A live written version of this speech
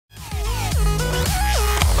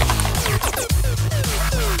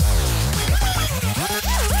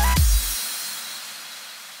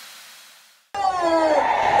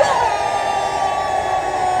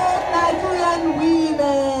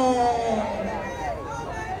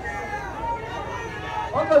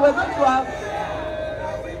Okay, we're going to have.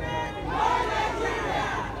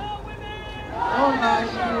 Oh,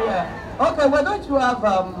 Nigeria. Okay, we're going to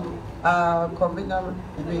have convener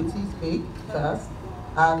Reti speak first,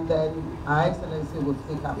 and then Her Excellency will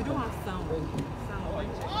speak after. We don't have sound. Thank you.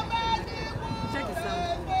 Check the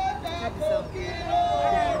sound. Check the sound.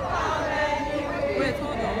 Wait,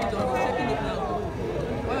 hold on. He's checking it now.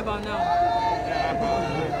 What about now?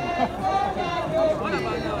 What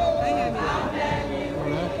about now? Can you hear me now?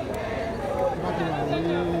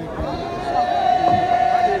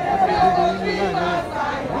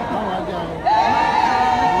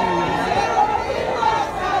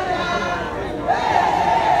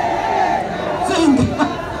 Sing.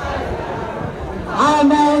 How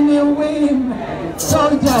many women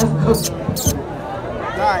soldiers go?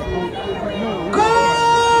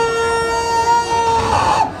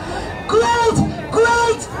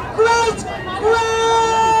 Great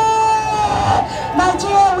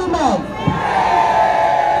Nigerian women.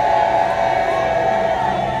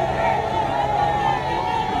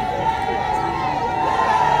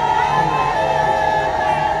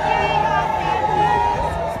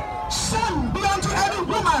 Shame be unto any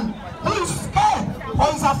woman who is scared or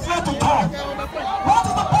is afraid to talk. What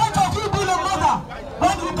is the point of you being a mother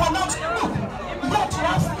when you cannot speak, yet you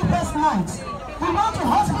have sleepless nights? We want to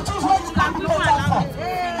hospitals where you can be catered for.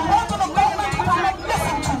 We want to the government who cannot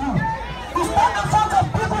listen to you. We stand in front of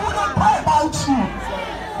people who don't care about you.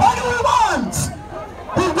 What do we want?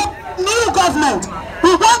 We want new government.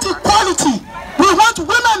 We want equality. We want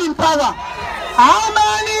women in power. How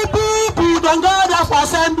many people don't gather for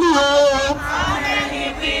assembly? Oh? How many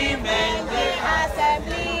women they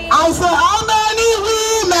assembly? I say, how many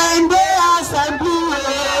women they assembly?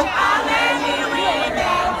 Oh? How many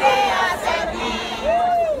women they assembly?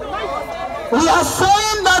 We are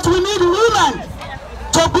saying that we need women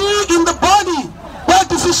to be in the body where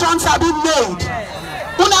decisions are being made.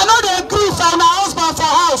 Una no dey agree for una husband for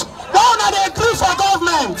house. Why una dey agree for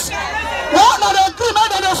government? Why una dey agree make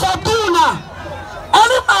dem dey subdue una?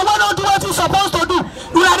 Any man wey don't do what he's supposed to do,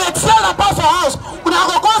 una dey tear apart for house. Una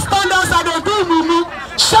go go stand outside and do mumu.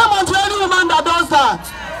 Shame unto any woman that does that.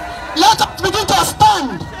 Let us begin to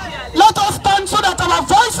stand. Let us stand so that our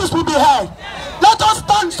voices will be heard. Let us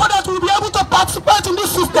stand so that we'll be able to participate in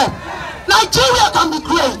this system. Nigeria can be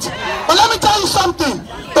great. But let me tell you something.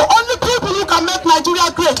 The only people who can make Nigeria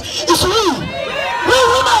great is we. We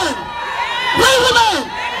women. We women.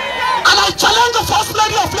 And I challenge the First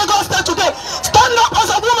Lady of Lagos State today. Stand up as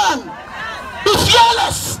a woman. Be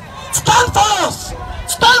fearless. Stand for us.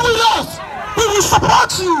 Stand with us. We will support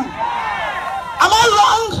you. Am I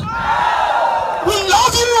wrong? We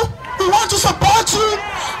love you. We want to support you.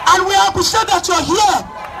 And we appreciate that you're here.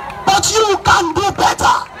 But you can do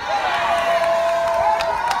better.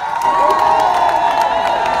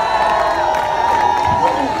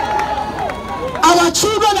 Our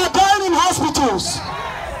children are dying in hospitals.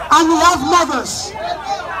 And we have mothers.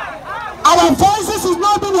 Our voices is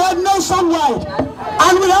not being heard nationwide.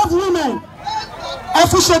 And we have women.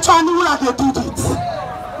 Efushetu Aniwura, they did it.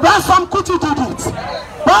 Ransom Kuti did it.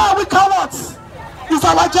 Why are we cowards? Is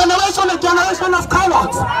our generation a generation of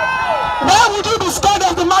cowards? Why would you be scared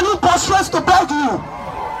of the man who prostrates to beg you?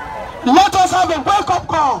 Let us have a wake-up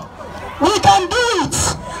call. We can do it.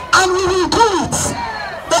 And we will do it.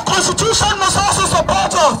 The Constitution must also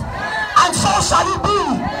support us. And so shall it be.